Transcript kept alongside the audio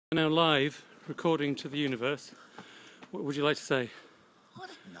Now live, recording to the universe. What would you like to say? I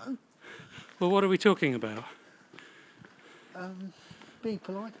don't know. Well, what are we talking about? Being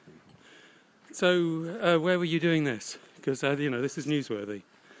polite. So, where were you doing this? Because, this is newsworthy.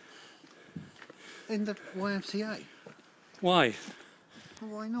 In the YMCA. Why?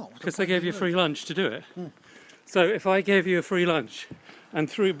 Well, why not? Because they gave you free lunch to do it. Mm. So, if I gave you a free lunch and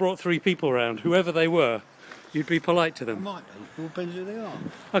brought three people around, whoever they were, you'd be polite to It them. might be. It depends who they are.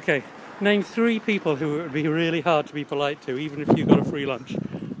 Okay, name three people who it would be really hard to be polite to, even if you got a free lunch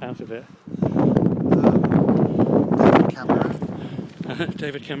out of it. David Cameron.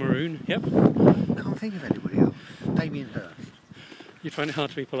 David Cameron, yep. Can't think of anybody else. Damien Hirst. You'd find it hard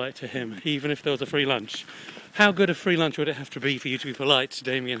to be polite to him, even if there was a free lunch. How good a free lunch would it have to be for you to be polite to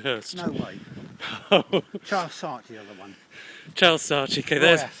Damien Hirst? No way. Charles Sartre, the other one. Charles Sartre, okay, Roy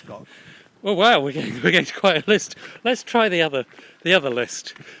there's... Ascot. Oh wow, we're getting to quite a list. Let's try the other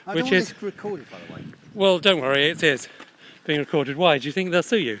list, I which don't want is... this recorded, by the way. Well, don't worry, it is being recorded. Why? Do you think they'll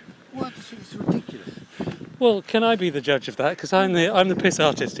sue you? Well, I just think it's ridiculous. Well, can I be the judge of that? Because I'm the piss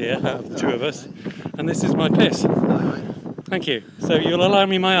artist here, out of the two of us, and this is my piss. No, Thank you. So you'll allow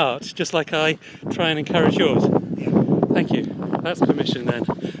me my art, just like I try and encourage yours. yeah. Thank you. That's permission then.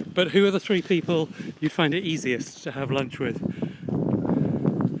 But who are the three people you'd find it easiest to have lunch with?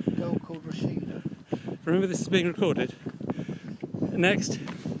 A girl called Rashida. Remember, this is being recorded. Next.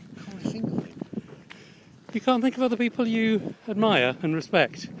 Can't think of it. You can't think of other people you admire and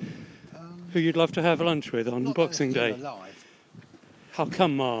respect, who you'd love to have lunch with on Not Boxing that they're Day? still alive. Oh,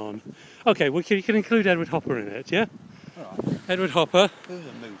 come on. Okay, well, you can include Edward Hopper in it, yeah? All right. Edward Hopper. He was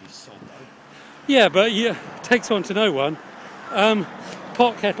a moody sod, though. Yeah, but takes one to know one.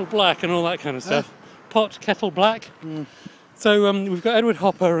 Pot, kettle, black and all that kind of stuff. Pot, kettle, black. Mm. So we've got Edward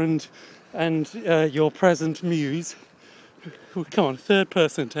Hopper and your present muse. Come on, third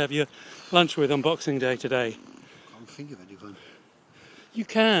person to have your lunch with on Boxing Day today. Can't think of anyone. You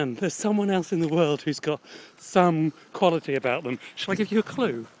can. There's someone else in the world who's got some quality about them. Shall I give you a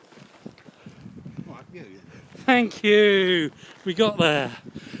clue? Right, you then. Thank you. We got there.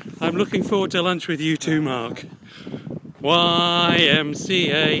 I'm looking forward to lunch with you too, Mark.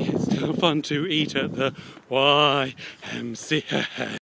 YMCA. It's still fun to eat at the YMCA.